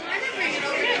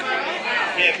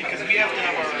Yeah, because we have to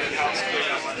have our house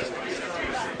cleared up on this one.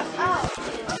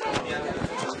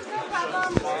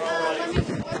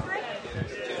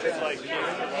 It's like here.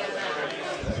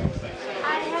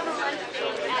 I have a lunch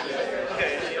break at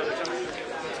Okay, any other time?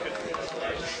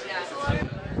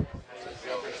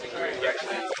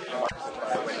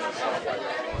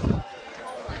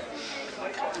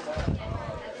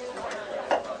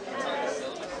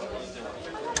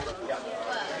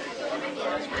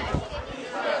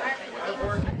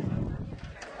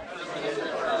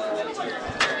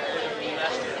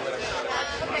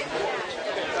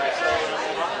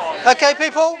 Okay,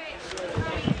 people?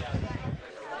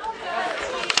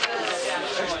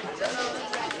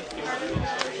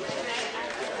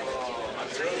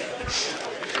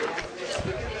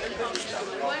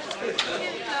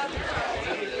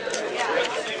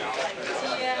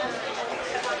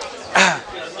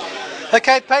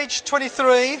 Okay, page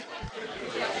 23.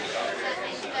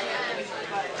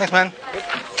 Thanks, man.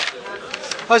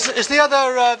 Oh, is the other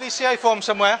VCA form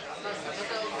somewhere?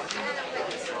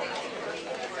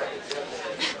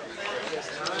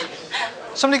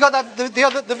 Somebody got that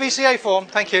the VCA form?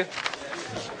 Thank you.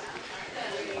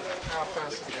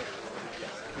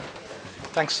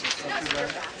 Thanks.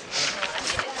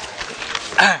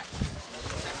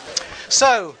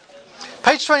 So,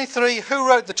 page 23. Who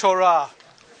wrote the Torah?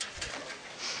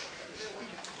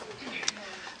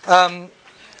 And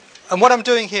what I'm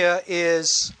doing here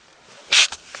is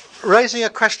raising a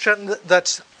question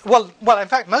that well, in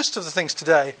fact, most of the things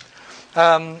today,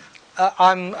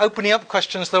 I'm opening up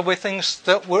questions that were things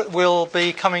that we'll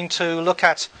be coming to look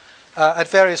at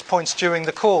various points during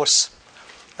the course.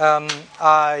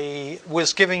 I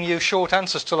was giving you short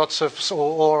answers to lots of,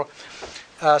 or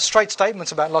straight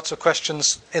statements about lots of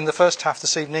questions in the first half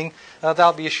this evening.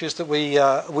 There'll be issues that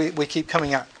we keep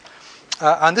coming at.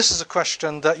 And this is a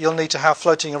question that you'll need to have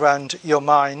floating around your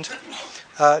mind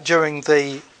during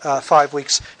the 5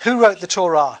 weeks. Who wrote the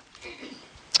Torah?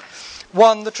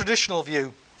 One, the traditional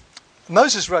view.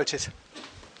 Moses wrote it.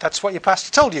 That's what your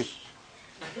pastor told you.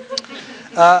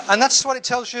 And that's what it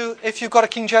tells you if you've got a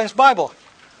King James Bible.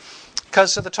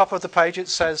 Because at the top of the page it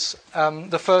says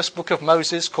the first book of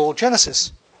Moses called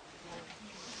Genesis.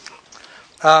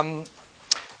 And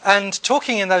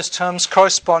talking in those terms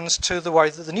corresponds to the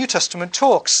way that the New Testament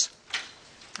talks.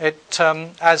 It,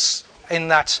 as in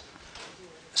that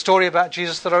story about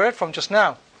Jesus that I read from just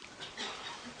now.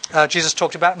 Jesus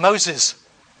talked about Moses.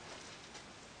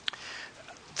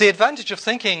 The advantage of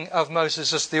thinking of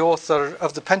Moses as the author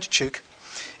of the Pentateuch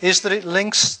is that it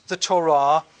links the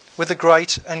Torah with a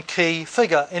great and key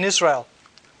figure in Israel.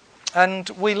 And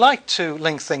we like to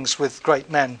link things with great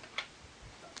men.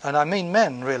 And I mean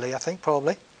men, really, I think,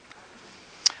 probably.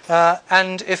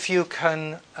 And if you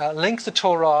can link the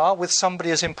Torah with somebody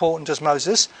as important as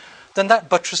Moses, then that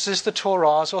buttresses the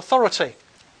Torah's authority.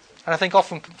 And I think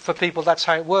often for people that's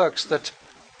how it works, that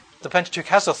the Pentateuch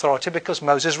has authority because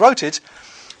Moses wrote it.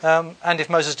 And if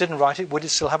Moses didn't write it, would it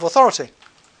still have authority?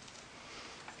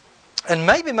 And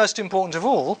maybe most important of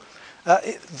all,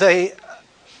 the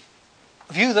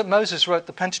view that Moses wrote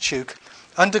the Pentateuch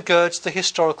undergirds the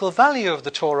historical value of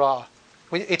the Torah.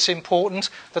 It's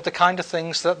important that the kind of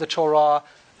things that the Torah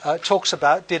talks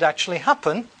about did actually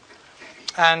happen.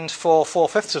 And for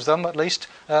 4/5 of them, at least,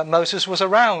 Moses was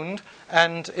around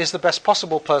and is the best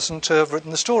possible person to have written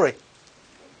the story.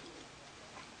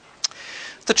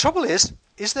 The trouble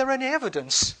is there any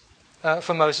evidence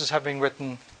for Moses having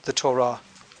written the Torah?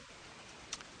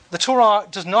 The Torah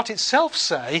does not itself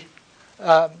say,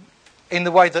 in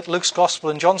the way that Luke's Gospel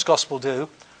and John's Gospel do,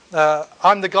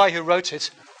 I'm the guy who wrote it,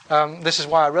 this is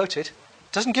why I wrote it.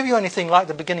 It doesn't give you anything like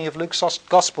the beginning of Luke's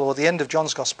Gospel or the end of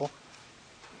John's Gospel.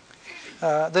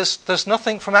 There's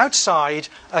nothing from outside,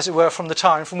 as it were, from the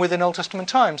time, from within Old Testament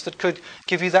times, that could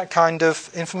give you that kind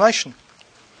of information.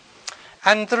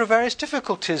 And there are various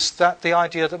difficulties that the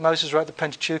idea that Moses wrote the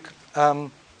Pentateuch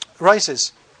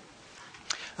raises.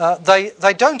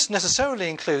 They don't necessarily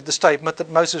include the statement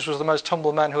that Moses was the most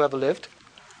humble man who ever lived,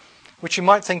 which you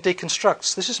might think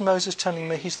deconstructs. This is Moses telling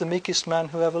me he's the meekest man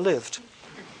who ever lived.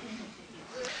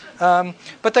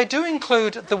 But they do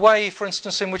include the way, for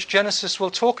instance, in which Genesis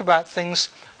will talk about things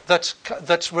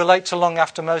that relate to long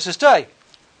after Moses' day.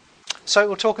 So it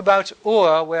will talk about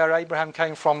Ur, where Abraham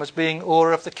came from, as being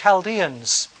Ur of the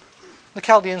Chaldeans. The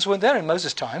Chaldeans weren't there in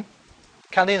Moses' time.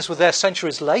 Chaldeans were there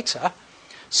centuries later.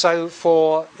 So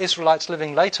for Israelites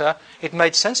living later, it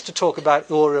made sense to talk about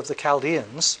Ur of the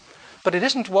Chaldeans. But it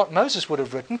isn't what Moses would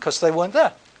have written, because they weren't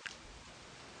there.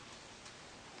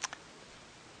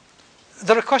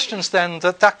 There are questions then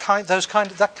that those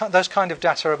kind of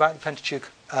data about the Pentateuch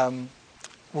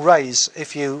raise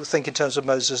if you think in terms of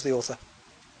Moses as the author.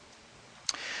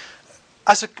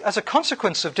 As a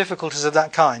consequence of difficulties of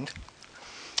that kind,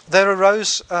 there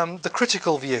arose the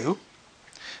critical view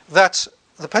that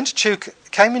the Pentateuch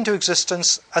came into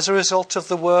existence as a result of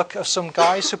the work of some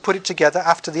guys who put it together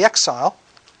after the exile,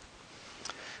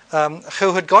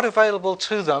 who had got available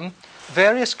to them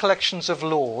various collections of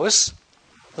laws,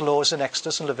 the laws in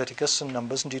Exodus and Leviticus and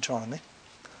Numbers and Deuteronomy,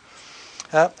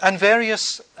 and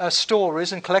various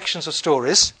stories and collections of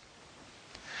stories,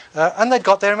 and they'd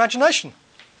got their imagination.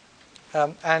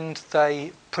 And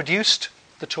they produced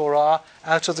the Torah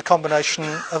out of the combination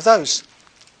of those.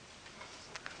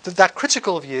 That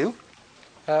critical view,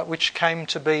 which came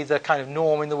to be the kind of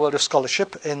norm in the world of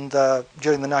scholarship during the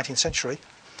 19th century,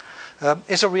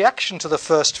 is a reaction to the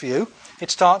first view. It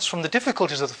starts from the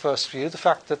difficulties of the first view, the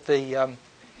fact that the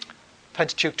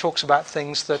Pentateuch talks about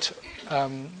things that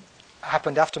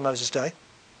happened after Moses' day.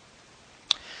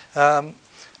 It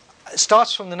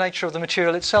starts from the nature of the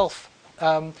material itself,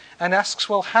 and asks,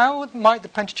 well, how might the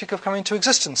Pentateuch have come into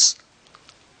existence?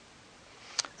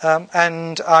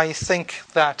 And I think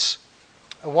that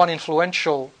one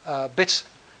influential bit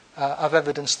of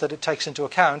evidence that it takes into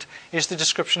account is the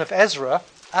description of Ezra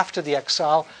after the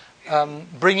exile,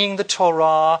 bringing the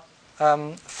Torah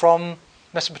from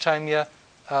Mesopotamia,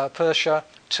 Persia,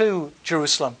 to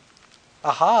Jerusalem.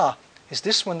 Aha! Is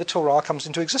this when the Torah comes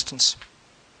into existence?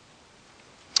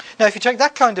 Now, if you take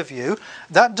that kind of view,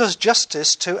 that does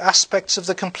justice to aspects of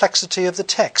the complexity of the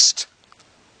text.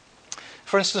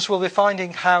 For instance, we'll be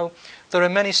finding how there are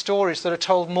many stories that are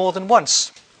told more than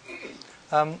once.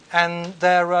 And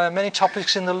there are many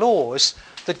topics in the laws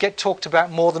that get talked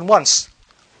about more than once.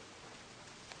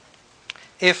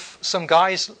 If some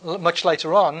guys much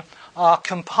later on are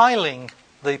compiling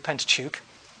the Pentateuch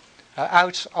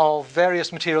out of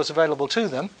various materials available to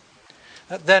them,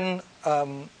 then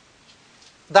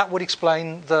that would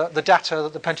explain the data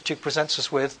that the Pentateuch presents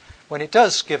us with when it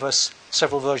does give us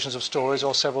several versions of stories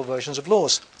or several versions of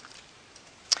laws.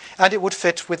 And it would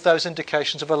fit with those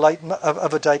indications of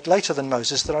a date later than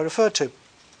Moses that I referred to.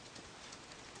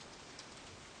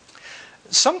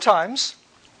 Sometimes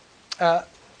an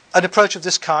approach of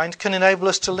this kind can enable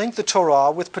us to link the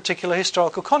Torah with particular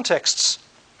historical contexts.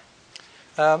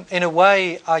 In a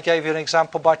way, I gave you an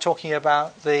example by talking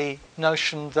about the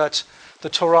notion that the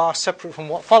Torah, separate from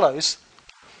what follows,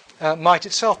 might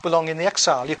itself belong in the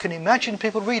exile. You can imagine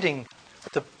people reading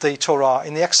the Torah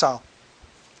in the exile.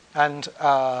 And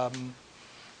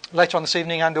later on this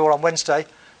evening and or on Wednesday,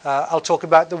 I'll talk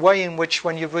about the way in which,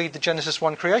 when you read the Genesis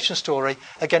 1 creation story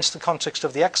against the context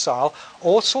of the exile,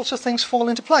 all sorts of things fall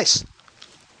into place.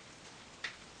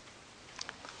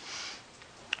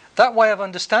 That way of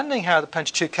understanding how the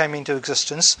Pentateuch came into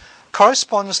existence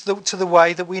corresponds to the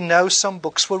way that we know some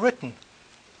books were written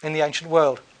in the ancient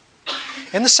world.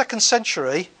 In the 2nd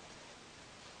century,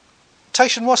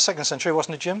 Tatian was 2nd century,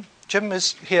 wasn't it, Jim? Jim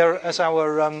is here as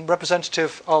our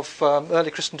representative of early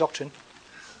Christian doctrine.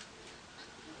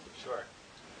 Sure.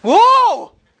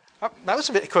 Whoa! That was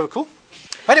a bit equivocal.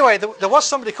 Anyway, there was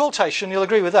somebody called Tatian, you'll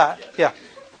agree with that? Yeah.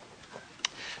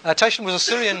 Tatian was a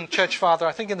Syrian church father,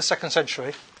 I think in the 2nd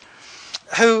century,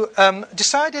 who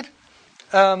decided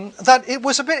that it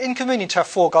was a bit inconvenient to have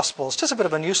 4 Gospels. Just a bit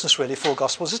of a nuisance, really, 4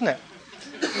 Gospels, isn't it?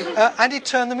 And he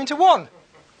turned them into one.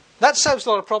 That solves a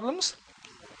lot of problems.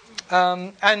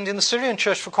 And in the Syrian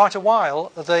church for quite a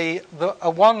while, the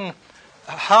one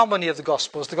harmony of the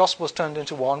Gospels turned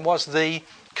into one, was the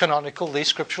canonical, the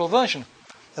scriptural version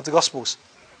of the Gospels.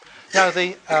 Now,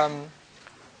 the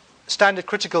standard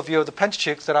critical view of the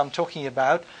Pentateuch that I'm talking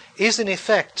about is, in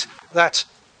effect, that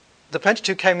the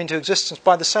Pentateuch came into existence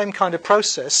by the same kind of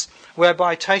process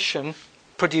whereby Tatian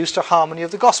produced a harmony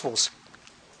of the Gospels.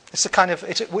 It's a kind of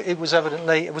it was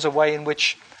a way in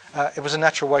which it was a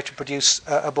natural way to produce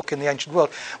a book in the ancient world.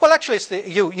 Well, actually, it's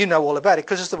you know all about it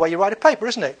because it's the way you write a paper,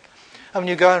 isn't it? I mean,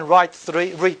 you go and read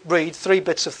 3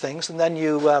 bits of things, and then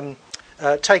you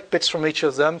take bits from each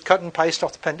of them, cut and paste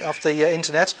off the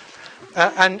internet,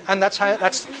 and that's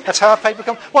how a paper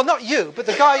comes. Well, not you, but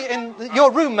the guy in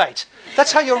your roommate.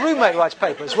 That's how your roommate writes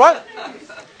papers, right?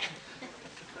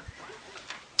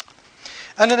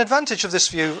 And an advantage of this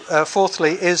view,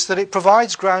 fourthly, is that it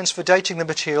provides grounds for dating the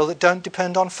material that don't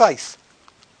depend on faith.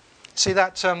 See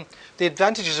that the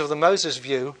advantages of the Moses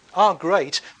view are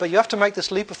great, but you have to make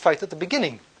this leap of faith at the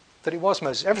beginning, that it was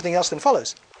Moses. Everything else then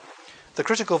follows. The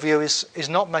critical view is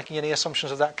not making any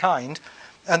assumptions of that kind,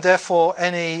 and therefore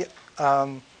any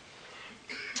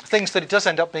things that it does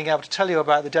end up being able to tell you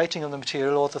about the dating of the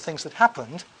material or the things that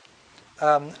happened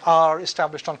are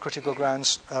established on critical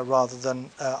grounds rather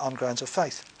than on grounds of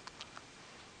faith.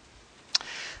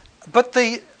 But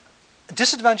the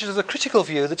disadvantage of the critical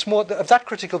view that's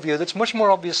much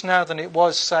more obvious now than it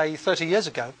was, say, 30 years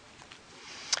ago,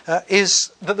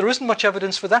 is that there isn't much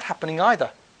evidence for that happening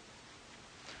either.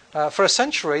 For a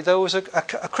century, there was a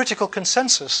critical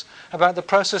consensus about the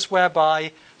process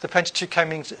whereby the Pentateuch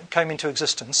came into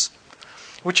existence,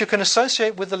 which you can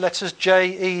associate with the letters J,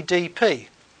 E, D, P.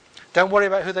 Don't worry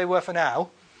about who they were for now.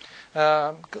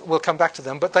 We'll come back to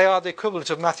them. But they are the equivalent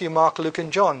of Matthew, Mark, Luke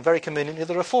and John. Very conveniently,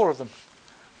 there are 4 of them.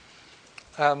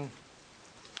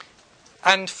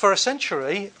 And for a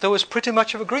century, there was pretty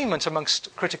much of agreement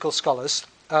amongst critical scholars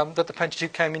that the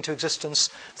Pentateuch came into existence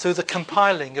through the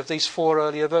compiling of these 4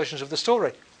 earlier versions of the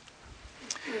story.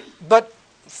 But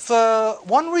for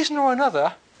one reason or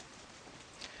another,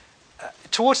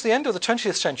 towards the end of the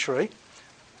 20th century,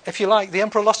 if you like, the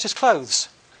emperor lost his clothes.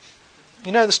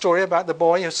 You know the story about the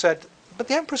boy who said, "But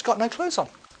the emperor's got no clothes on."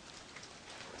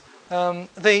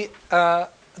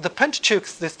 The Pentateuch,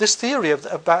 this theory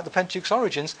about the Pentateuch's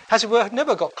origins, as it were, had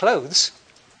never got clothes.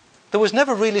 There was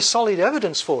never really solid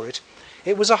evidence for it.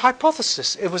 It was a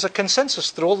hypothesis. It was a consensus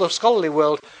that all the scholarly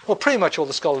world, or pretty much all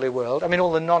the scholarly world,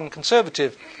 all the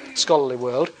non-conservative scholarly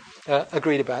world,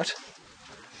 agreed about.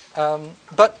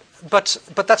 But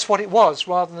that's what it was,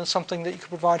 rather than something that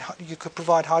you could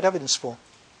provide hard evidence for.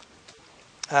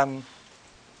 And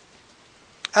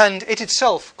it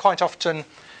itself quite often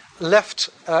left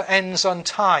ends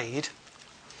untied.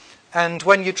 And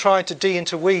when you tried to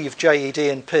de-interweave J, E, D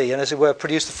and P, and as it were,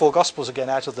 produce the 4 Gospels again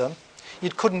out of them, you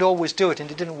couldn't always do it,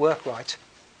 and it didn't work right.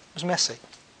 It was messy.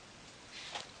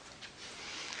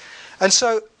 And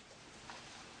so,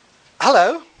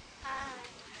 hello.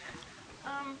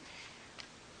 Hi.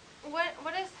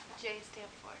 What does J stand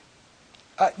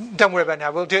for? Don't worry about it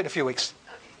now. We'll do it in a few weeks.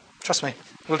 Okay. Trust me.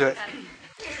 We'll do it.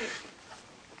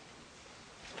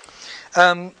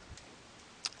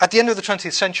 At the end of the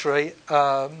 20th century,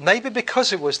 maybe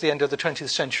because it was the end of the 20th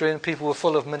century and people were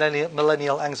full of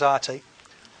millennial anxiety,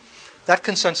 that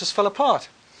consensus fell apart.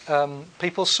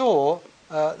 People saw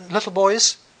little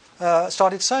boys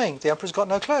started saying, "The emperor's got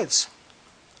no clothes."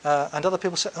 And other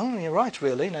people said, "Oh, you're right,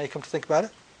 really, now you come to think about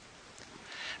it."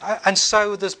 And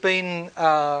so there's been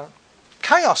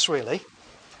chaos, really,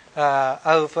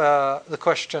 over the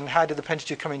question, how did the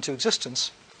Pentateuch come into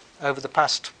existence over the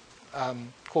past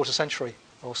quarter century,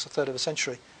 or a third of a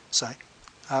century, say,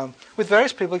 with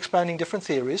various people expounding different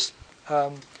theories,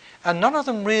 and none of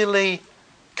them really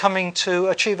coming to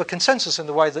achieve a consensus in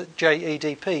the way that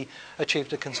JEDP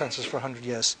achieved a consensus for 100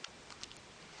 years.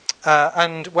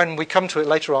 And when we come to it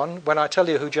later on, when I tell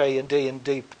you who J and E and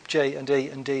D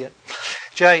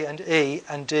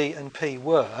and P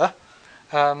were,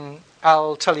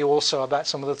 I'll tell you also about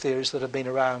some of the theories that have been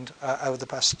around over the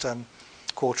past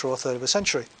quarter or third of a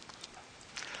century.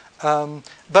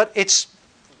 But it's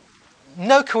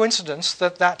no coincidence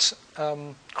that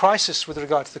crisis with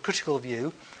regard to the critical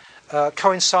view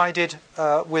coincided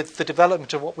with the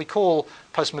development of what we call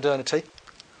postmodernity.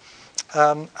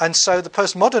 And so the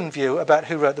postmodern view about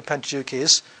who wrote the Pentateuch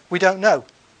is, we don't know.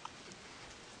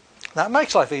 That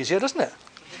makes life easier, doesn't it?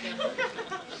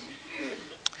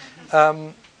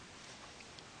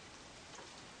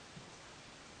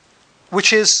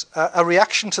 Which is a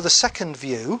reaction to the second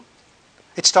view.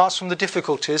 It starts from the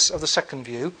difficulties of the second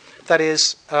view. That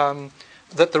is,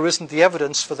 that there isn't the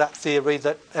evidence for that theory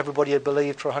that everybody had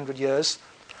believed for 100 years.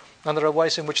 And there are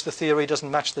ways in which the theory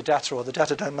doesn't match the data, or the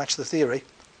data don't match the theory.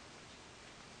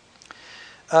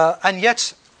 And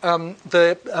yet,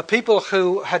 the people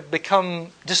who had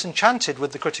become disenchanted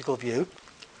with the critical view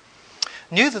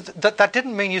knew that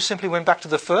didn't mean you simply went back to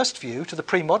the first view, to the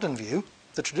pre-modern view,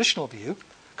 the traditional view,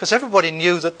 because everybody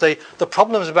knew that the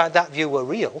problems about that view were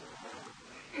real.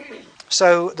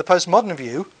 So the postmodern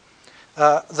view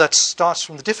that starts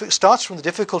from the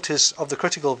difficulties of the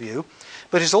critical view,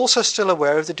 but is also still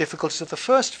aware of the difficulties of the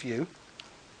first view,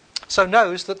 so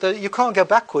knows that you can't go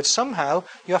backwards. Somehow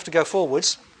you have to go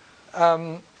forwards.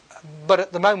 But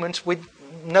at the moment,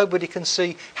 nobody can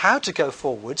see how to go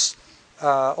forwards,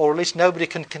 or at least nobody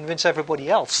can convince everybody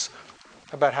else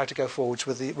about how to go forwards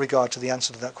with regard to the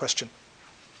answer to that question.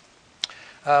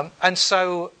 And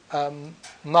so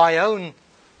my own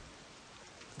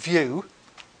view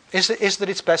is that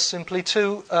it's best simply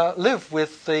to live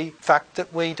with the fact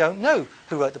that we don't know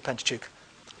who wrote the Pentateuch.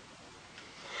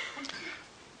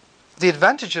 The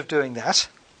advantage of doing that,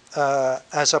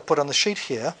 as I put on the sheet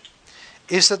here,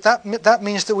 is that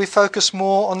means that we focus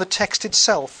more on the text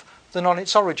itself than on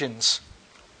its origins.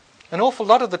 An awful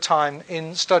lot of the time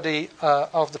in study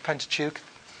of the Pentateuch,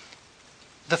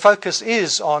 the focus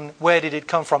is on where did it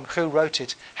come from, who wrote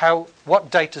it,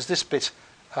 what date does this bit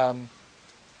come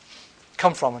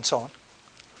come from and so on,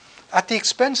 at the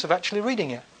expense of actually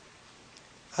reading it.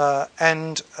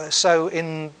 So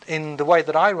in the way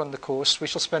that I run the course, we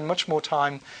shall spend much more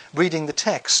time reading the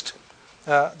text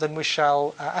than we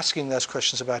shall asking those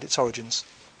questions about its origins.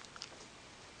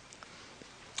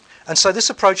 And so this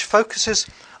approach focuses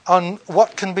on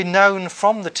what can be known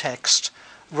from the text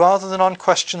rather than on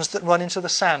questions that run into the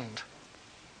sand.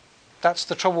 That's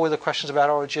the trouble with the questions about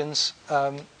origins.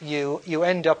 You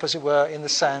end up, as it were, in the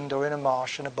sand or in a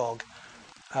marsh, in a bog,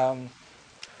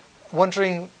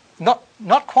 wondering,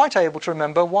 not quite able to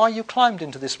remember why you climbed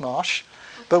into this marsh,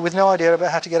 but with no idea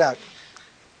about how to get out.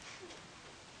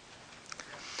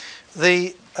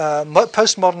 The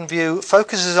postmodern view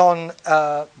focuses on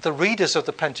the readers of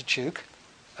the Pentateuch,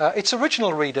 its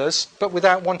original readers, but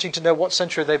without wanting to know what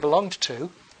century they belonged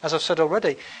to. As I've said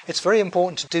already, it's very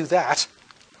important to do that,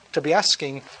 to be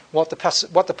asking what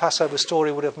the Passover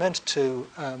story would have meant to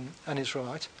an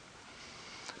Israelite,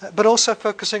 but also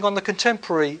focusing on the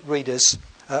contemporary readers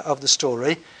of the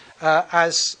story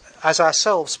as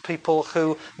ourselves, people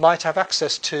who might have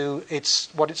access to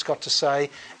what it's got to say,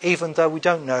 even though we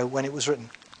don't know when it was written.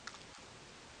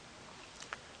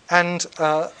 And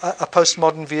a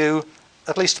postmodern view,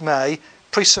 at least may,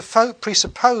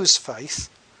 presuppose faith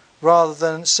rather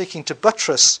than seeking to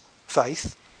buttress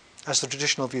faith, as the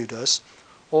traditional view does,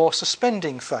 or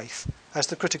suspending faith, as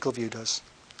the critical view does.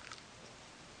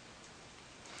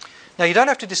 Now, you don't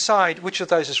have to decide which of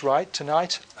those is right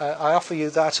tonight. I offer you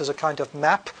that as a kind of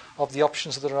map of the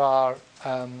options that are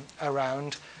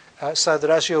around, so that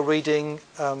as you're reading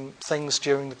things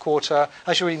during the quarter,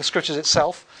 as you're reading the scriptures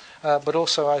itself, but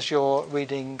also as you're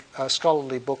reading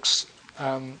scholarly books,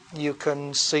 you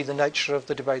can see the nature of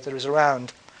the debate that is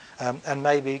around, and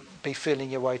maybe be feeling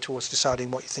your way towards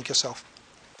deciding what you think yourself.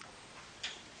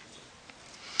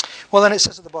 Well, then it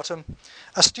says at the bottom,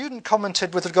 a student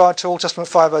commented with regard to Old Testament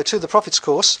 502, the Prophets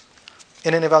course,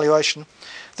 in an evaluation,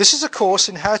 this is a course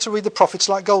in how to read the prophets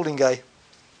like Goldingay.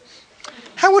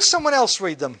 How would someone else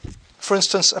read them? For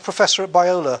instance, a professor at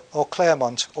Biola, or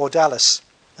Claremont, or Dallas,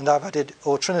 and I've added,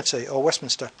 or Trinity, or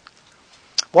Westminster.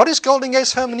 What is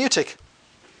Goldingay's hermeneutic?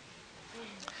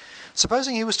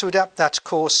 Supposing he was to adapt that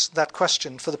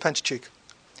question for the Pentateuch,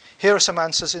 here are some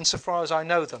answers insofar as I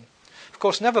know them. Of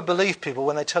course, never believe people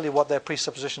when they tell you what their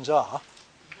presuppositions are,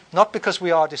 not because we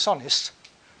are dishonest,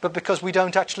 but because we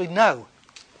don't actually know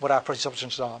what our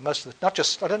presuppositions are. Most of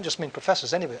I don't just mean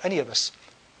professors, any of us.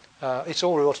 It's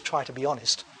all we ought to try to be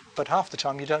honest, but half the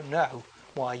time you don't know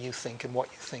why you think and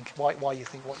what you think, why you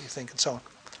think what you think, and so on.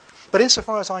 But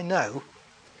insofar as I know,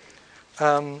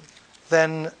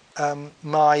 then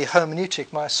my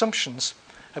hermeneutic, my assumptions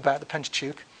about the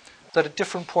Pentateuch, that at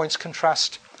different points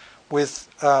contrast with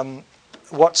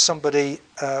what somebody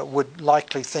would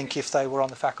likely think if they were on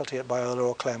the faculty at Biola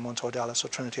or Claremont or Dallas or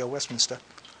Trinity or Westminster,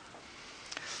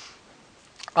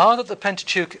 are that the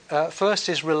Pentateuch first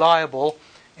is reliable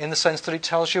in the sense that it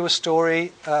tells you a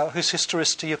story whose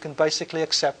historicity you can basically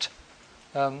accept.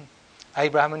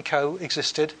 Abraham and co.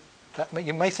 existed.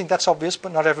 You may think that's obvious,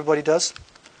 but not everybody does.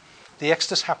 The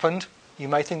Exodus happened. You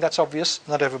may think that's obvious,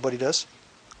 not everybody does.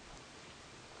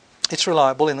 It's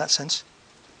reliable in that sense,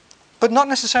 but not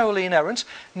necessarily inerrant.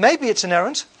 Maybe it's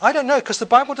inerrant. I don't know, because the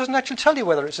Bible doesn't actually tell you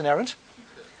whether it's inerrant.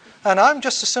 And I'm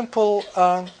just a simple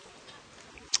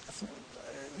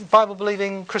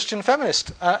Bible-believing Christian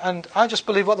feminist, and I just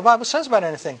believe what the Bible says about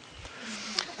anything.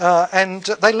 And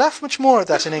they laugh much more at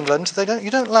that in England.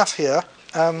 You don't laugh here.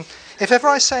 If ever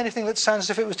I say anything that sounds as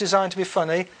if it was designed to be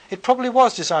funny, it probably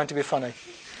was designed to be funny.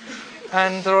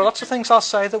 And there are lots of things I'll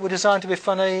say that were designed to be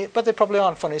funny, but they probably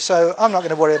aren't funny, so I'm not going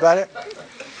to worry about it.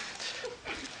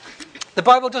 The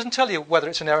Bible doesn't tell you whether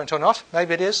it's inerrant or not.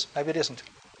 Maybe it is, maybe it isn't.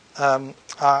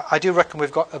 I do reckon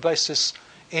we've got a basis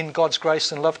in God's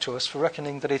grace and love to us for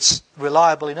reckoning that it's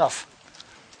reliable enough.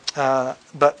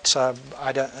 But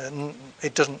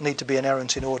it doesn't need to be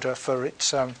inerrant in order for it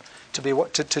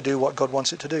to do what God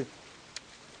wants it to do.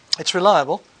 It's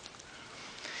reliable.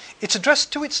 It's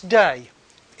addressed to its day.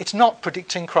 It's not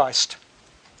predicting Christ.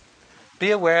 Be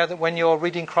aware that when you're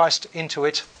reading Christ into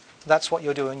it, that's what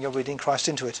you're doing. You're reading Christ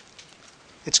into it.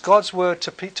 It's God's word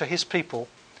to his people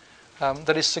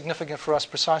that is significant for us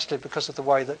precisely because of the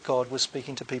way that God was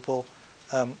speaking to people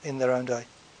in their own day.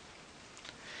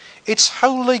 It's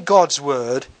wholly God's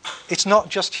word. It's not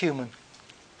just human.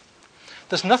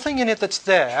 There's nothing in it that's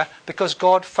there because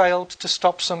God failed to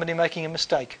stop somebody making a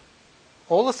mistake.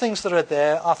 All the things that are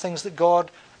there are things that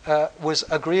God was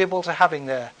agreeable to having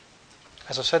there.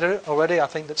 As I've said already, I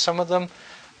think that some of them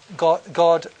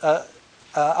God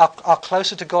are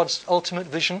closer to God's ultimate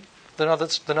vision than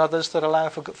others that allow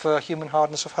for human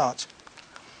hardness of heart.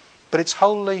 but it's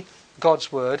wholly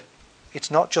God's word.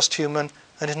 It's not just human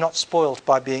and is not spoilt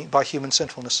by human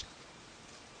sinfulness.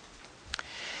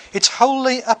 It's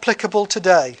wholly applicable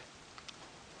today.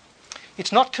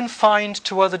 It's not confined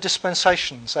to other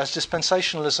dispensations, as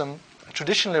dispensationalism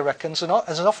traditionally reckons, and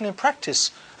as often in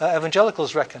practice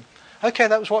evangelicals reckon. Okay,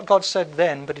 that was what God said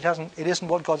then, but it isn't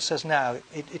what God says now.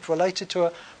 It related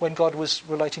to when God was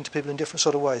relating to people in different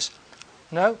sort of ways.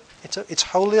 No, it's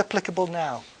wholly applicable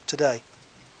now, today.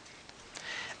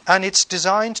 And it's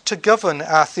designed to govern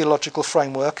our theological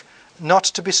framework, not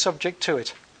to be subject to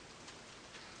it.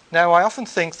 Now, I often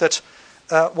think that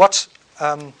what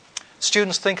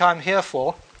students think I'm here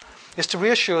for is to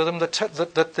reassure them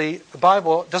that the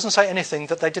Bible doesn't say anything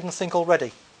that they didn't think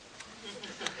already.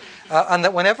 And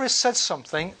that whenever it says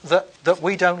something that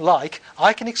we don't like,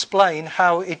 I can explain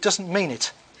how it doesn't mean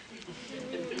it.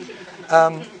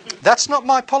 That's not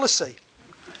my policy.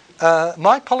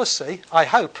 My policy, I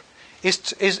hope,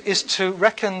 is to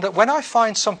reckon that when I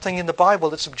find something in the Bible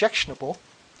that's objectionable,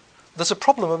 there's a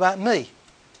problem about me.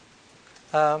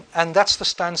 And that's the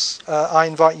stance I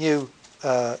invite you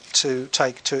to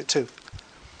take to it too.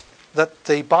 That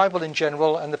the Bible in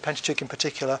general, and the Pentateuch in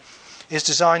particular, is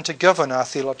designed to govern our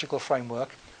theological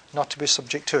framework, not to be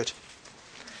subject to it.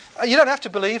 You don't have to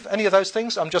believe any of those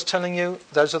things. I'm just telling you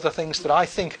those are the things that I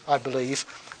think I believe,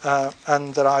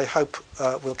 and that I hope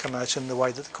will come out in the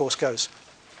way that the course goes.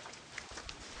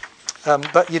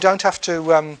 But you don't have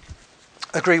to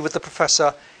agree with the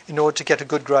professor in order to get a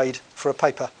good grade for a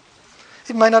paper.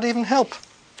 It may not even help.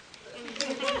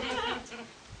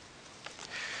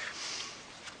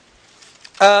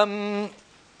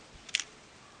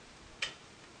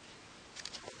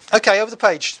 Okay, over the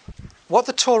page. What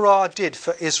the Torah did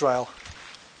for Israel.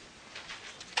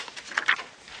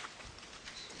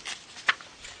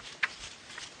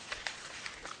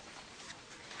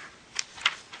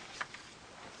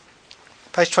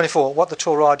 Page 24. What the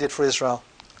Torah did for Israel.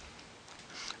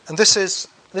 And this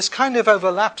kind of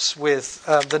overlaps with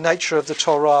the nature of the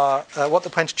Torah, what the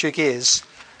Pentateuch is,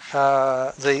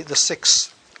 the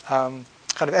 6 kind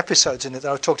of episodes in it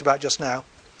that I talked about just now.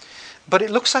 But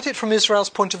it looks at it from Israel's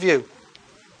point of view.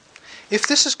 If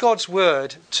this is God's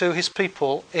word to his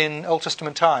people in Old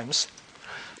Testament times,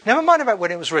 never mind about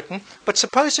when it was written, but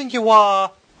supposing you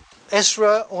are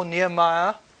Ezra or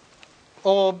Nehemiah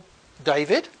or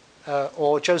David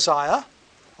or Josiah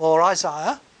or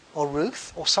Isaiah or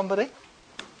Ruth or somebody,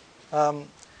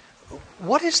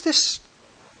 what is this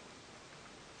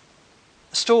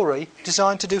story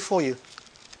designed to do for you?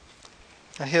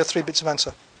 And here are 3 bits of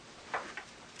answer.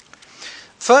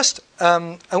 First,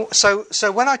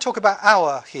 so when I talk about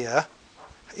our here,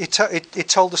 it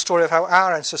told the story of how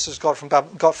our ancestors got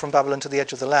from Babylon to the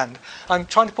edge of the land. I'm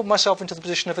trying to put myself into the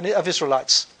position of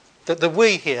Israelites. That the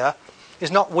we here is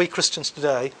not we Christians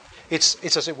today.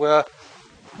 It's as it were,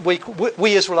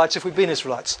 we Israelites if we've been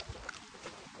Israelites.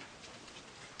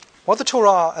 What the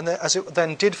Torah, as it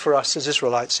then did for us as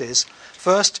Israelites, is,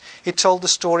 first, it told the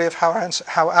story of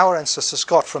how our ancestors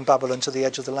got from Babylon to the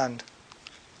edge of the land.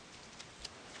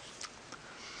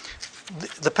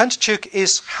 The Pentateuch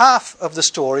is half of the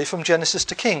story from Genesis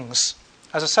to Kings.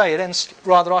 As I say, it ends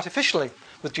rather artificially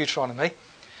with Deuteronomy.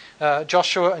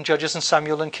 Joshua and Judges and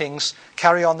Samuel and Kings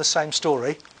carry on the same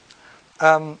story.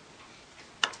 When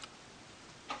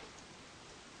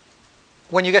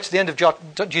you get to the end of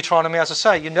Deuteronomy, as I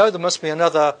say, you know there must be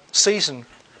another season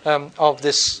of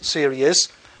this series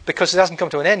because it hasn't come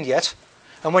to an end yet.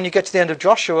 And when you get to the end of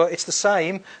Joshua, it's the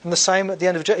same, and the same at the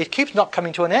end of Joshua. It keeps not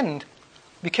coming to an end.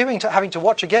 You keep having to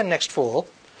watch again next fall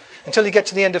until you get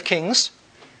to the end of Kings.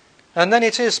 And then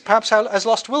it is perhaps as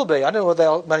lost will be. I don't know whether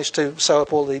they'll manage to tie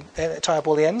up all the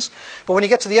ends. But when you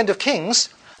get to the end of Kings,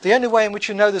 the only way in which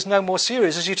you know there's no more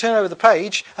series is you turn over the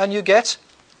page and you get...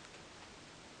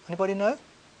 Anybody know?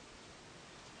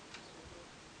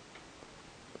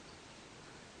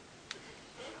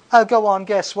 Oh, go on,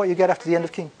 guess what you get after the end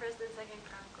of Kings.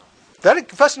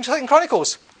 First and Second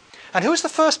Chronicles. And who was the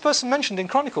first person mentioned in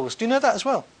Chronicles? Do you know that as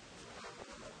well?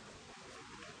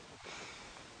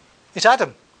 It's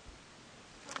Adam.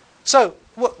 So,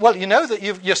 well, you know that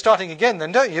you're starting again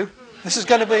then, don't you? This is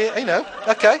going to be,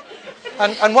 okay.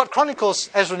 And what Chronicles,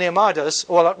 Ezra and Nehemiah does,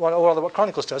 or rather what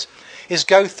Chronicles does, is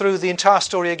go through the entire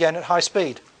story again at high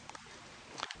speed.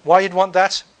 Why you'd want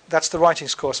that? That's the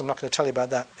writings course. I'm not going to tell you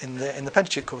about that in the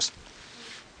Pentateuch course.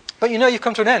 But you've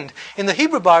come to an end. In the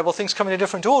Hebrew Bible, things come in a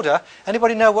different order.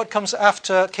 Anybody know what comes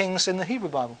after Kings in the Hebrew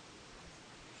Bible?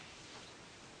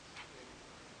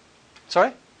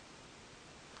 Sorry?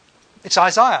 It's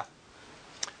Isaiah.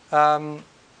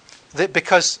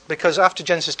 Because after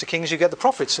Genesis to Kings, you get the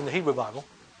prophets in the Hebrew Bible.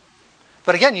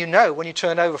 But again, you know, when you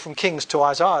turn over from Kings to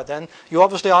Isaiah, then you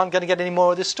obviously aren't going to get any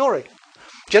more of this story.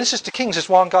 Genesis to Kings is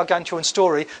one gargantuan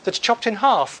story that's chopped in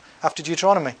half after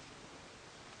Deuteronomy.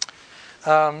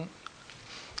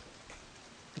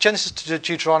 Genesis to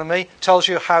Deuteronomy tells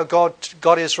you how God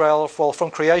got Israel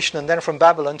from creation and then from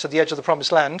Babylon to the edge of the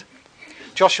promised land.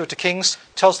 Joshua to Kings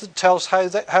tells how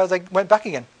they went back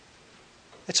again.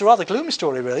 It's a rather gloomy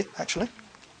story, really, actually.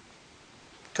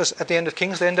 Because at the end of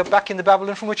Kings, they end up back in the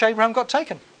Babylon from which Abraham got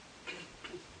taken.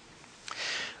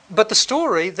 But the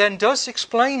story then does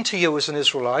explain to you as an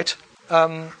Israelite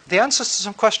the answers to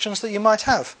some questions that you might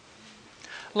have.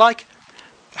 Like,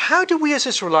 how do we as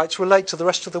Israelites relate to the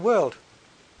rest of the world?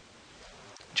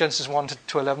 Genesis 1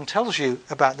 to 11 tells you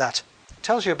about that. It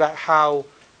tells you about how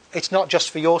it's not just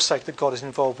for your sake that God is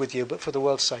involved with you, but for the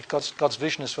world's sake. God's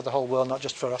vision is for the whole world, not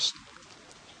just for us.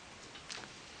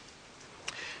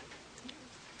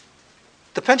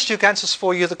 The Pentateuch answers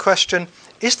for you the question,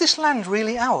 is this land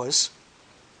really ours?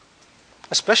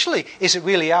 Especially, is it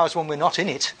really ours when we're not in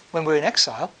it, when we're in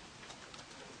exile?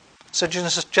 So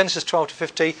Genesis 12 to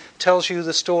 50 tells you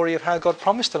the story of how God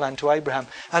promised the land to Abraham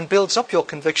and builds up your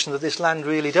conviction that this land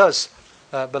really does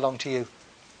belong to you.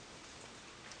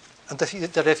 And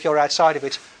that if you're outside of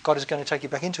it, God is going to take you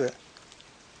back into it.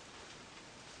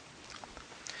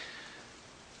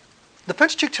 The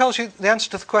Pentateuch tells you the answer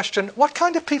to the question, what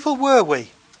kind of people were we?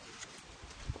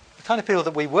 The kind of people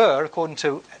that we were, according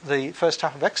to the first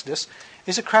half of Exodus,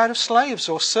 is a crowd of slaves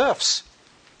or serfs,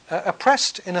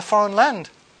 oppressed in a foreign land.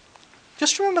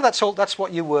 Just remember that's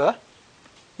what you were.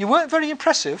 You weren't very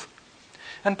impressive.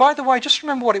 And by the way, just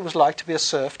remember what it was like to be a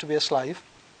serf, to be a slave,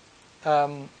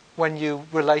 when you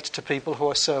relate to people who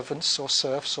are servants or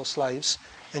serfs or slaves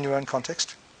in your own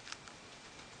context.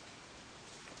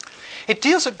 It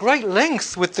deals at great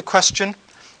length with the question,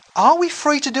 are we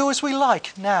free to do as we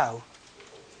like now?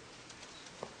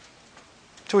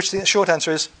 To which the short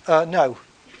answer is, no.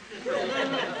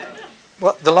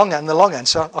 Well, the long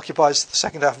answer occupies the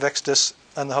second half of Exodus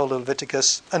and the whole of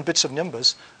Leviticus and bits of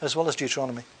Numbers, as well as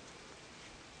Deuteronomy.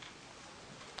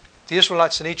 The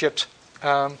Israelites in Egypt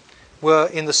were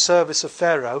in the service of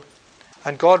Pharaoh,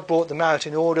 and God brought them out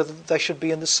in order that they should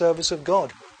be in the service of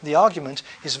God. The argument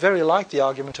is very like the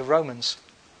argument of Romans,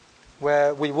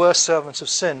 where we were servants of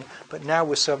sin, but now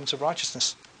we're servants of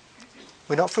righteousness.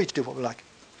 We're not free to do what we like.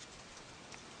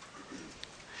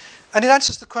 And it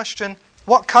answers the question,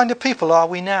 what kind of people are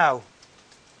we now?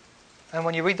 And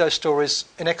when you read those stories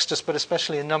in Exodus, but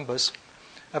especially in Numbers,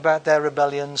 about their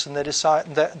rebellions and their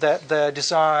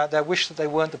desire, their wish that they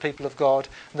weren't the people of God,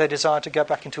 and their desire to go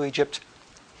back into Egypt,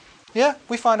 yeah,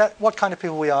 we find out what kind of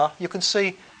people we are. You can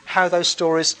see how those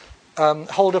stories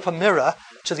hold up a mirror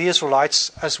to the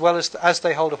Israelites, as well as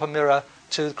they hold up a mirror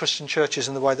to the Christian churches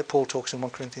in the way that Paul talks in 1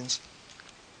 Corinthians.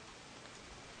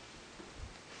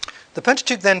 The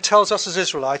Pentateuch then tells us as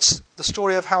Israelites the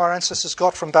story of how our ancestors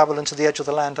got from Babylon to the edge of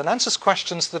the land, and answers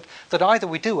questions that either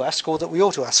we do ask or that we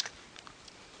ought to ask.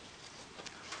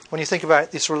 When you think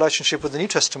about its relationship with the New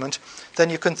Testament, then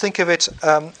you can think of it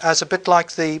as a bit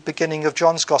like the beginning of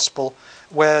John's Gospel,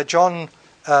 where John,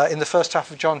 in the first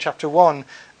half of John chapter 1,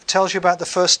 tells you about the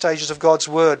first stages of God's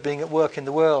word being at work in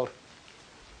the world,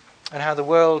 and how the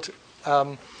world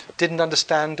didn't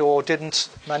understand or didn't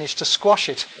manage to squash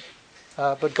it.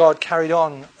 But God carried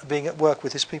on being at work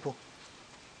with his people.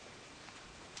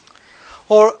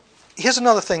 Or here's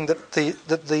another thing that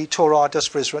the Torah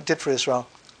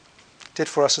did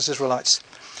for us as Israelites.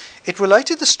 It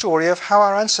related the story of how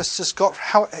our ancestors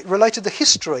it related the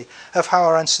history of how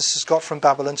our ancestors got from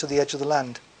Babylon to the edge of the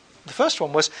land. The first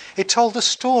one was, it told the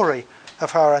story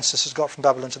of how our ancestors got from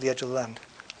Babylon to the edge of the land.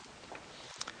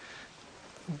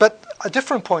 But a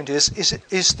different point is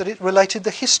that it related the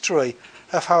history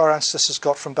of how our ancestors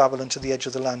got from Babylon to the edge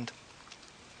of the land.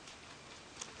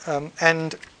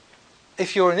 And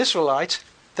if you're an Israelite,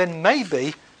 then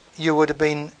maybe you would have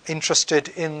been interested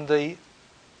in the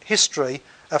history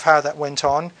of how that went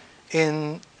on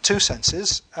in two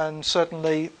senses, and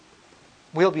certainly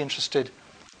we'll be interested.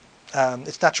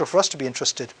 It's natural for us to be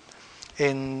interested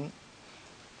in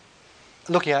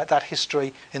looking at that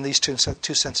history in these two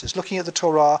senses, looking at the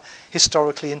Torah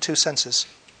historically in two senses.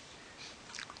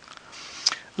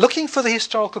 Looking for the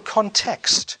historical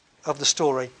context of the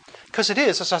story, because it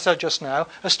is, as I said just now,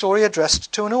 a story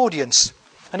addressed to an audience.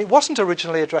 And it wasn't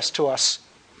originally addressed to us,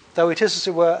 though it is, as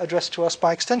it were, addressed to us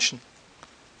by extension.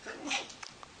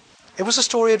 It was a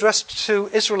story addressed to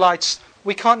Israelites.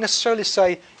 We can't necessarily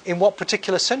say in what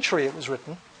particular century it was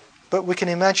written, but we can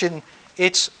imagine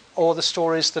it or the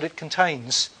stories that it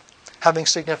contains having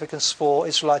significance for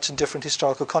Israelites in different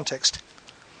historical context.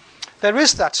 There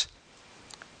is that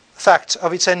fact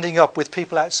of its ending up with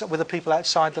the people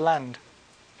outside the land.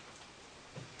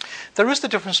 There is the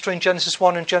difference between Genesis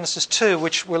 1 and Genesis 2,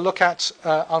 which we'll look at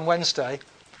on Wednesday,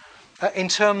 in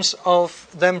terms of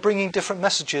them bringing different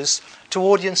messages to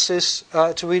audiences,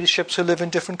 to readerships who live in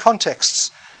different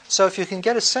contexts. So if you can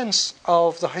get a sense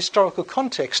of the historical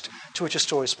context to which a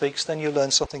story speaks, then you'll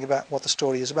learn something about what the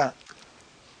story is about.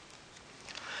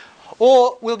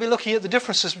 Or we'll be looking at the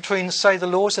differences between, say, the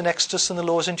laws in Exodus and the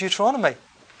laws in Deuteronomy,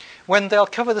 when they'll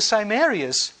cover the same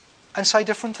areas and say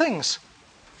different things,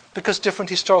 because different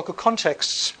historical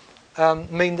contexts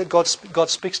mean that God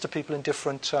speaks to people in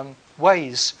different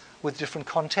ways, with different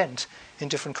content in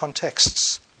different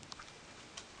contexts.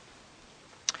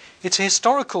 It's a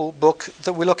historical book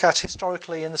that we look at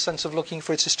historically in the sense of looking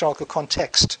for its historical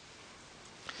context.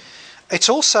 It's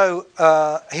also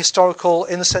historical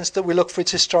in the sense that we look for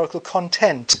its historical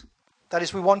content. That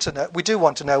is, we do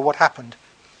want to know what happened.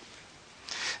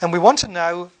 And we want to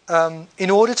know in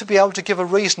order to be able to give a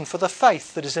reason for the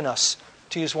faith that is in us,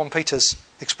 to use 1 Peter's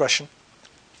expression.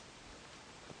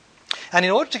 And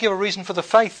in order to give a reason for the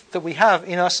faith that we have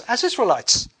in us as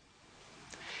Israelites,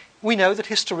 we know that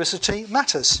historicity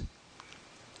matters.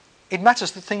 It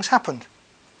matters that things happened.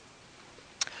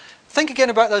 Think again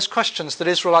about those questions that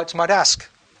Israelites might ask.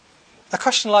 A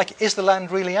question like, is the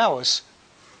land really ours?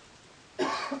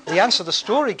 The answer the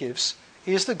story gives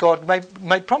is that God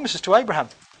made promises to Abraham.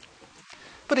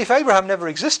 But if Abraham never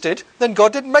existed, then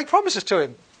God didn't make promises to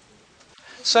him.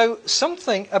 So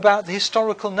something about the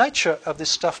historical nature of this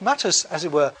stuff matters, as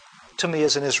it were, to me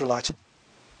as an Israelite.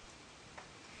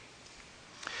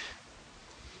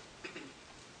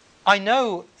 I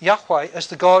know Yahweh as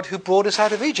the God who brought us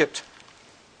out of Egypt.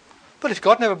 But if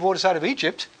God never brought us out of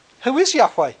Egypt, who is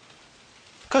Yahweh?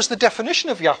 Because the definition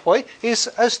of Yahweh is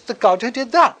as the God who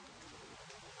did that.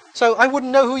 So I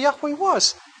wouldn't know who Yahweh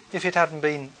was if it hadn't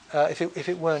been, if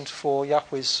it weren't for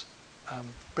Yahweh's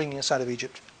bringing us out of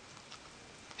Egypt.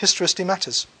 Historicity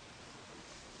matters.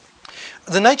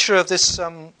 The nature of this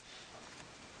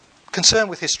concern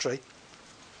with history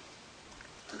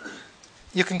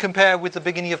you can compare with the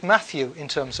beginning of Matthew in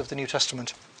terms of the New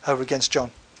Testament over against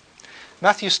John.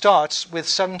 Matthew starts with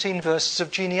 17 verses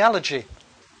of genealogy,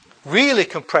 a really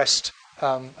compressed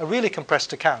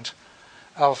account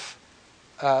of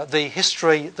the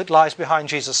history that lies behind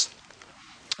Jesus.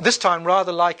 This time,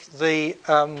 rather like the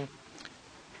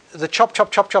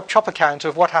chop account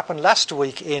of what happened last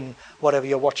week in whatever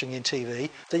you're watching in TV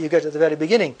that you get at the very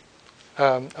beginning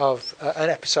of an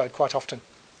episode quite often.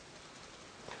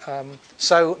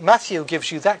 So Matthew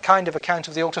gives you that kind of account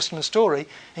of the Old Testament story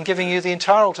in giving you the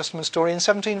entire Old Testament story in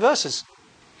 17 verses.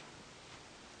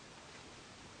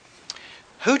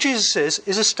 Who Jesus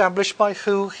is established by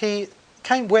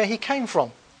where he came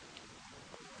from.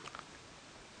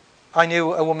 I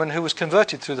knew a woman who was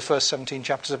converted through the first 17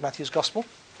 chapters of Matthew's Gospel,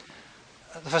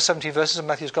 the first 17 verses of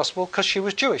Matthew's Gospel, because she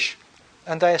was Jewish.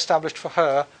 And they established for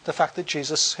her the fact that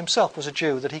Jesus himself was a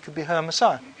Jew, that he could be her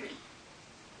Messiah.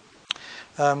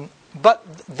 But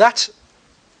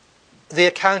the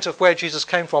account of where Jesus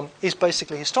came from is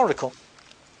basically historical.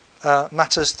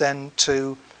 Matters then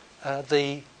to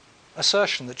the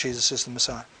assertion that Jesus is the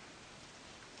Messiah.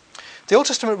 The Old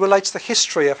Testament relates the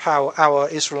history of how our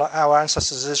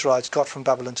ancestors as Israelites got from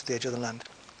Babylon to the edge of the land.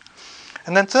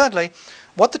 And then thirdly,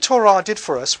 what the Torah did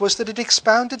for us was that it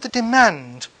expounded the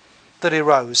demand that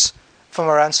arose from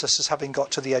our ancestors having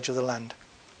got to the edge of the land.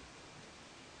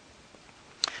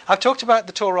 I've talked about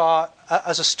the Torah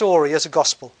as a story, as a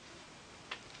gospel.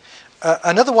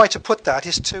 Another way to put that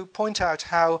is to point out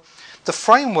how the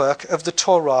framework of the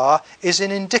Torah is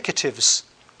in indicatives.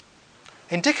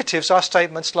 Indicatives are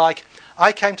statements like,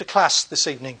 I came to class this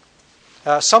evening.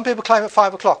 Some people came at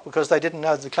 5 o'clock because they didn't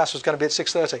know that the class was going to be at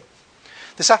 6:30.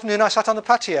 This afternoon I sat on the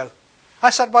patio. I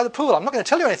sat by the pool. I'm not going to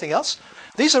tell you anything else.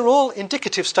 These are all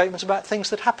indicative statements about things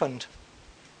that happened.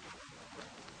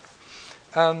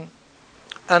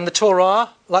 And the Torah,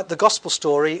 like the gospel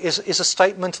story, is a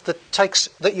statement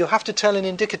that you have to tell in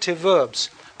indicative verbs.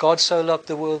 God so loved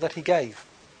the world that he gave.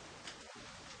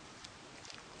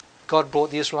 God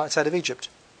brought the Israelites out of Egypt.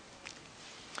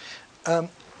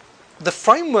 The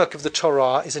framework of the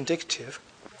Torah is indicative,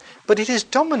 but it is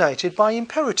dominated by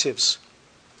imperatives.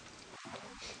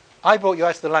 I brought you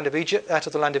out of the land of Egypt, out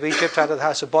of the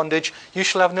house of bondage. You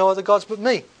shall have no other gods but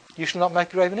me. You shall not make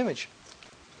a graven image.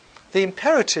 The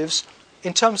imperatives,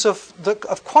 in terms of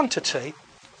quantity,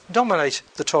 dominate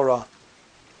the Torah.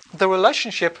 The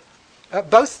relationship,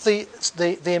 both the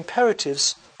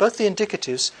imperatives, both the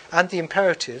indicatives and the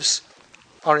imperatives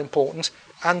are important,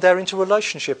 and their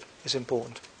interrelationship is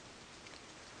important.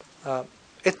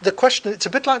 It's a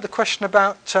bit like the question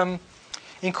about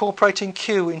incorporating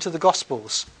Q into the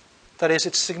Gospels. That is,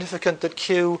 it's significant that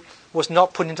Q was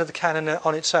not put into the canon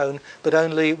on its own, but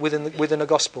only within the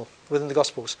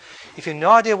Gospels. If you have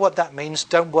no idea what that means,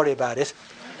 don't worry about it.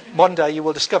 One day you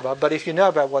will discover. But if you know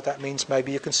about what that means,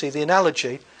 maybe you can see the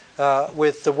analogy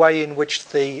with the way in which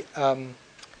the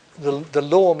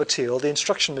law material, the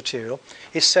instruction material,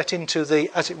 is set into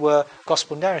the, as it were,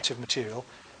 gospel narrative material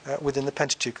within the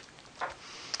Pentateuch.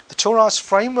 The Torah's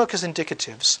framework is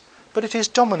indicatives, but it is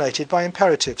dominated by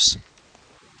imperatives.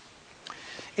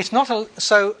 It's not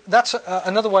so that's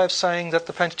another way of saying that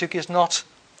the Pentateuch is not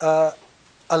a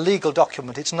legal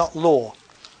document. It's not law.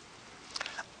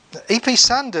 E.P.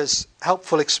 Sanders'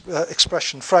 helpful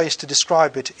phrase to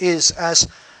describe it is as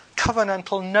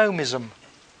covenantal nomism.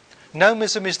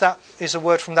 Nomism is a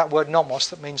word from that word nomos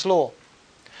that means law.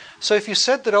 So if you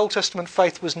said that Old Testament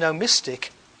faith was nomistic,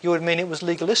 you would mean it was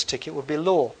legalistic. It would be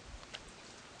law.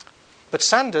 But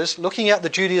Sanders, looking at the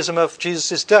Judaism of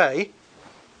Jesus' day,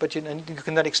 but you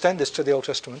can then extend this to the Old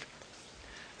Testament,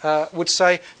 would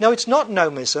say, no, it's not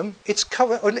nomism. It's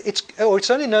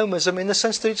only nomism in the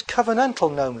sense that it's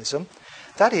covenantal nomism.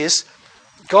 That is,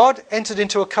 God entered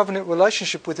into a covenant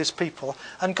relationship with his people,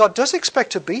 and God does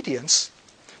expect obedience,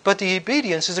 but the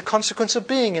obedience is a consequence of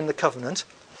being in the covenant.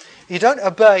 You don't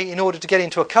obey in order to get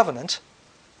into a covenant.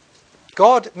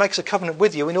 God makes a covenant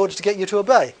with you in order to get you to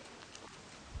obey.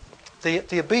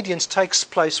 The obedience takes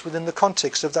place within the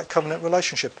context of that covenant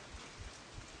relationship.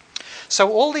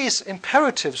 So all these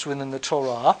imperatives within the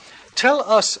Torah tell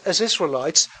us as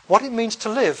Israelites what it means to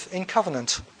live in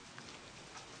covenant.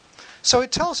 So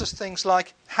it tells us things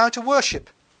like how to worship.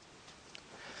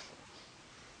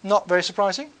 Not very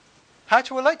surprising. How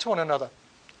to relate to one another.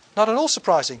 Not at all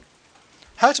surprising.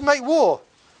 How to make war.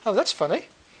 Oh, that's funny.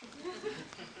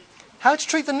 How to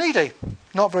treat the needy.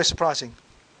 Not very surprising.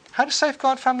 How to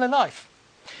safeguard family life.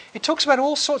 It talks about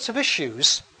all sorts of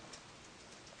issues,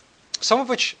 some of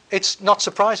which it's not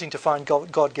surprising to find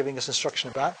God giving us instruction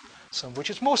about, some of which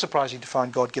it's more surprising to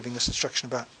find God giving us instruction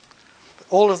about. But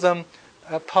all of them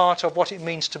are part of what it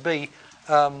means to be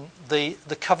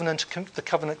the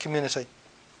covenant community.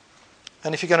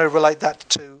 And if you're going to relate that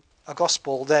to a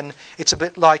gospel, then it's a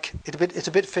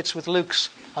bit fits with Luke's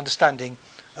understanding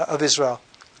of Israel,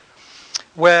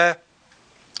 where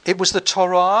it was the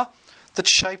Torah that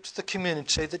shaped the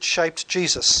community, that shaped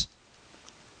Jesus.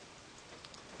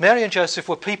 Mary and Joseph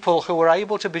were people who were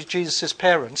able to be Jesus'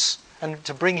 parents and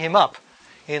to bring him up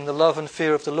in the love and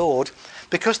fear of the Lord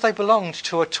because they belonged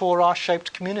to a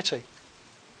Torah-shaped community.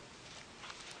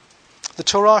 The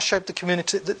Torah shaped the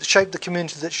community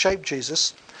that shaped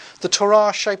Jesus. The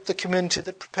Torah shaped the community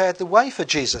that prepared the way for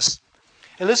Jesus.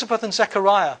 Elizabeth and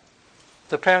Zechariah,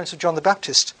 the parents of John the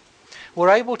Baptist,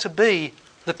 were able to be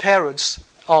the parents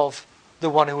of the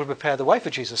one who would prepare the way for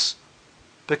Jesus,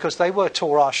 because they were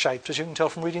Torah-shaped, as you can tell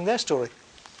from reading their story.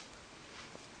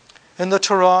 And the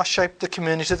Torah shaped the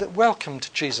community that welcomed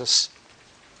Jesus,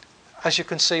 as you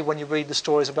can see when you read the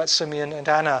stories about Simeon and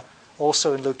Anna,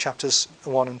 also in Luke chapters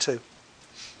 1 and 2.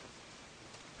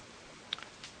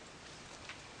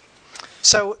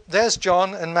 So there's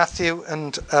John and Matthew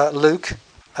and Luke,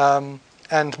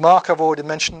 and Mark I've already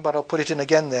mentioned, but I'll put it in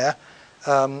again there.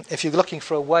 If you're looking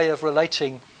for a way of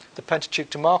relating the Pentateuch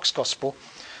to Mark's Gospel,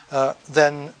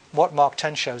 then what Mark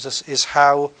 10 shows us is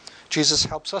how Jesus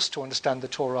helps us to understand the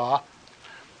Torah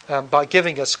by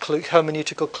giving us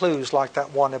hermeneutical clues like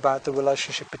that one about the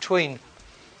relationship between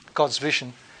God's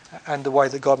vision and the way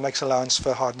that God makes allowance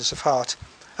for hardness of heart,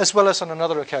 as well as on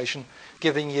another occasion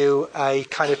giving you a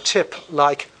kind of tip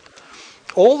like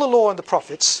all the law and the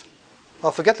prophets.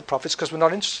 I'll forget the prophets because we're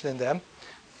not interested in them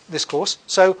this course.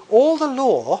 So all the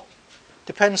law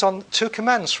depends on two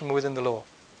commands from within the law.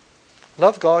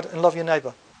 Love God and love your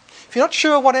neighbour. If you're not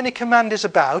sure what any command is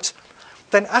about,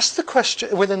 then ask the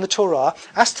question within the Torah,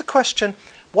 ask the question,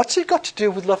 what's it got to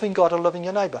do with loving God or loving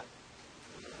your neighbour?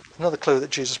 Another clue that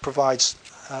Jesus provides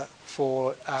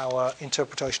for our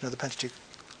interpretation of the Pentateuch.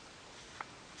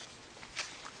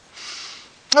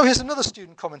 Oh, here's another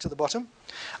student comment at the bottom.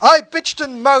 I bitched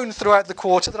and moaned throughout the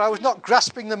quarter that I was not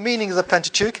grasping the meaning of the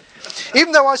Pentateuch,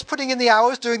 even though I was putting in the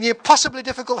hours doing the impossibly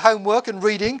difficult homework and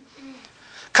reading,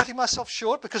 cutting myself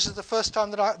short because it's the first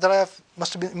time that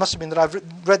must have been that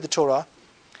I've read the Torah.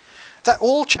 That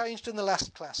all changed in the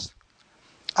last class.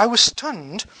 I was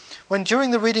stunned when,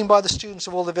 during the reading by the students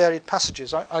of all the varied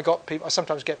passages, I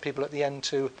sometimes get people at the end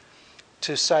to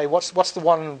say what's the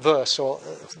one verse or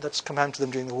that's come home to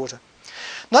them during the quarter.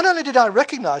 Not only did I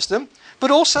recognise them, but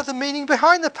also the meaning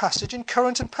behind the passage in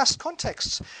current and past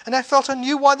contexts, and I felt I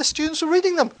knew why the students were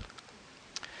reading them.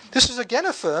 This was again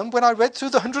affirmed when I read through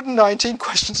the 119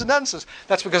 questions and answers.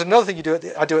 That's because another thing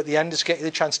I do at the end is give you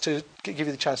the chance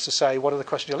to say what are the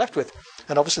questions you're left with.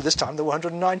 And obviously this time there were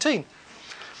 119.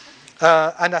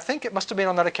 And I think it must have been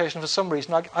on that occasion for some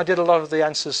reason. I did a lot of the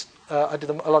answers. I did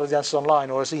a lot of the answers online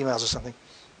or as emails or something.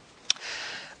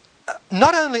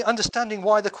 Not only understanding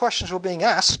why the questions were being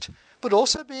asked, but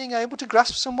also being able to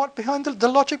grasp somewhat behind the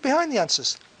logic behind the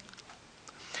answers.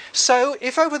 So,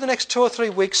 if over the next 2 or 3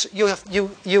 weeks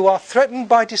you are threatened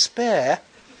by despair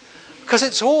because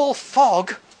it's all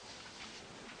fog,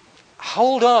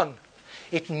 hold on.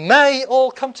 It may all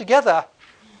come together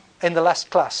in the last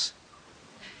class.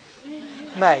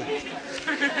 May.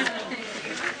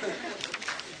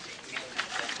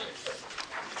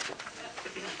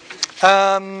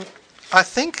 I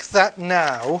think that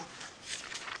now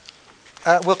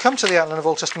we'll come to the outline of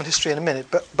Old Testament history in a minute,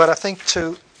 but I think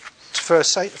for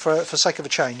sake of a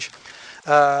change,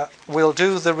 we'll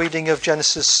do the reading of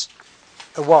Genesis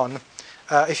 1.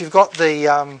 If you've got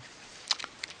the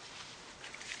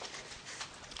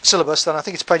syllabus, then I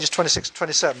think it's pages 26 and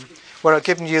 27, where I've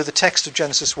given you the text of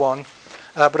Genesis 1.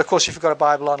 But of course, if you've got a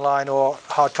Bible online or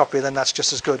hard copy, then that's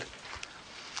just as good.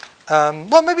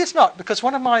 Well, maybe it's not, because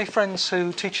one of my friends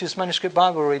who teaches manuscript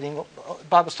Bible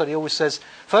study always says,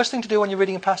 first thing to do when you're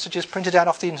reading a passage is print it out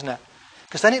off the internet,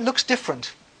 because then it looks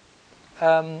different.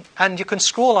 And you can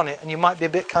scroll on it, and you might be a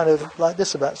bit kind of like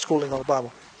this about scrolling on the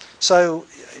Bible. So,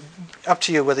 up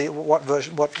to you what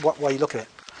way you look at it.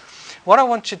 What I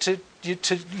want you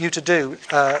to do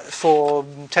for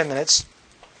 10 minutes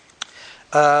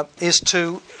is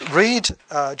to read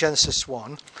Genesis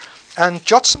 1 and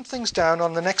jot some things down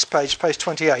on the next page, page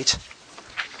 28.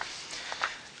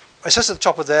 It says at the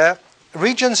top of there,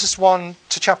 read Genesis 1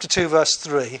 to chapter 2, verse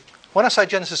 3. When I say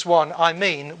Genesis 1, I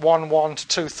mean 1:1 to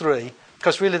 2:3,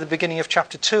 because really the beginning of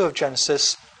chapter 2 of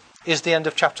Genesis is the end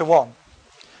of chapter 1.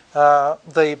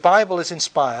 The Bible is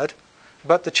inspired,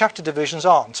 but the chapter divisions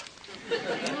aren't.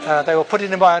 They were put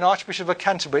in by an Archbishop of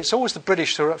Canterbury. It's always the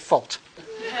British who are at fault.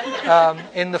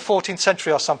 In the 14th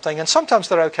century or something, and sometimes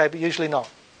they're okay, but usually not.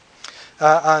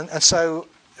 And so,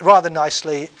 rather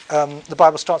nicely, the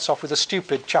Bible starts off with a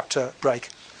stupid chapter break.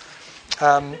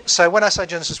 So when I say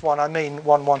Genesis 1, I mean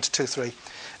 1:1 to 2:3.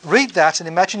 Read that and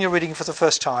imagine you're reading for the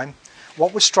first time.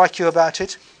 What would strike you about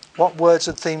it? What words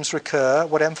and themes recur?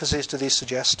 What emphases do these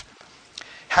suggest?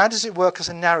 How does it work as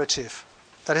a narrative?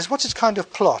 That is, what's its kind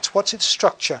of plot? What's its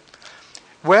structure?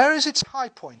 Where is its high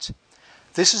point?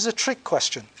 This is a trick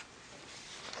question.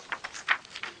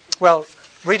 Well,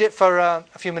 read it for a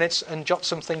few minutes and jot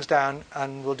some things down,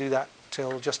 and we'll do that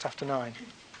till just after 9.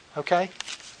 Okay?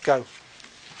 Go.